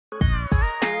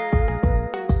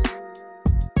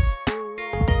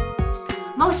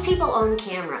people own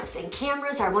cameras, and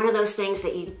cameras are one of those things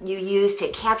that you use to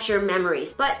capture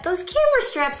memories. But those camera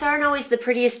straps aren't always the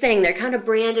prettiest thing. They're kind of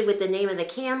branded with the name of the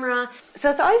camera.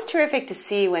 So it's always terrific to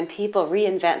see when people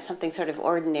reinvent something sort of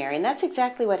ordinary, and that's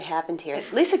exactly what happened here.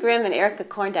 Lisa Grimm and Erica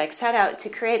Korndijk set out to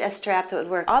create a strap that would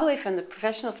work all the way from the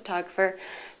professional photographer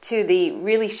to the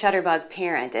really shutterbug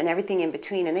parent and everything in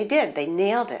between, and they did. They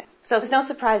nailed it. So it's no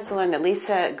surprise to learn that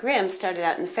Lisa Grimm started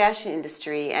out in the fashion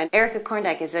industry, and Erica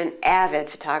Korndijk is an avid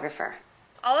photographer.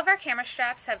 All of our camera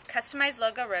straps have customized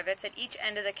logo rivets at each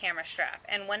end of the camera strap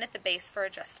and one at the base for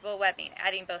adjustable webbing,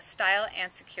 adding both style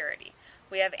and security.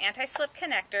 We have anti-slip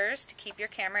connectors to keep your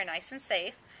camera nice and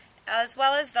safe, as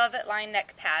well as velvet-lined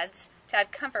neck pads to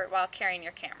add comfort while carrying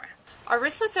your camera. Our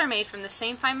wristlets are made from the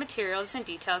same fine materials and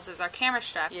details as our camera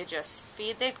strap. You just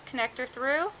feed the connector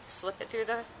through, slip it through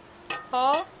the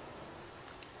hole,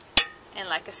 and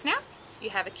like a snap, you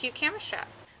have a cute camera strap.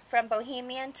 From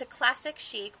bohemian to classic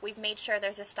chic, we've made sure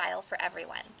there's a style for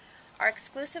everyone. Our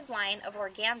exclusive line of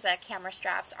organza camera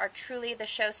straps are truly the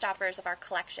showstoppers of our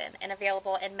collection and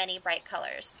available in many bright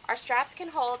colors. Our straps can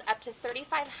hold up to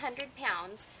 3,500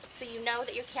 pounds, so you know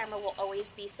that your camera will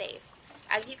always be safe.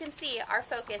 As you can see, our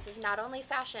focus is not only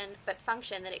fashion, but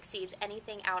function that exceeds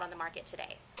anything out on the market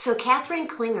today. So Catherine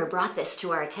Klinger brought this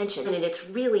to our attention, and it's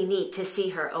really neat to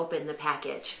see her open the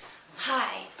package.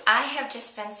 Hi, I have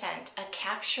just been sent a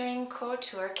Capturing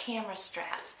Couture camera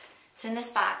strap. It's in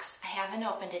this box. I haven't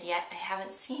opened it yet. I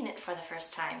haven't seen it for the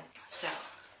first time. So,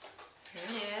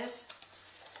 here it is.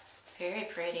 Very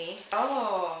pretty.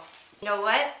 Oh, you know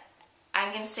what? I'm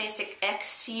going to say it's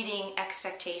exceeding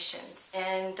expectations.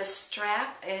 And the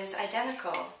strap is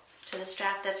identical to the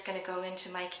strap that's going to go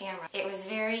into my camera. It was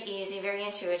very easy, very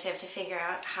intuitive to figure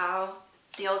out how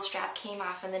the old strap came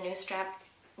off and the new strap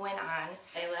went on.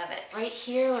 I love it. Right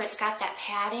here where it's got that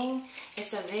padding,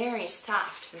 it's a very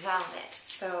soft velvet,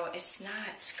 so it's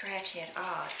not scratchy at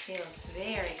all. It feels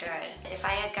very good. If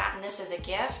I had gotten this as a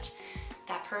gift,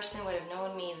 that person would have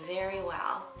known me very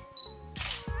well.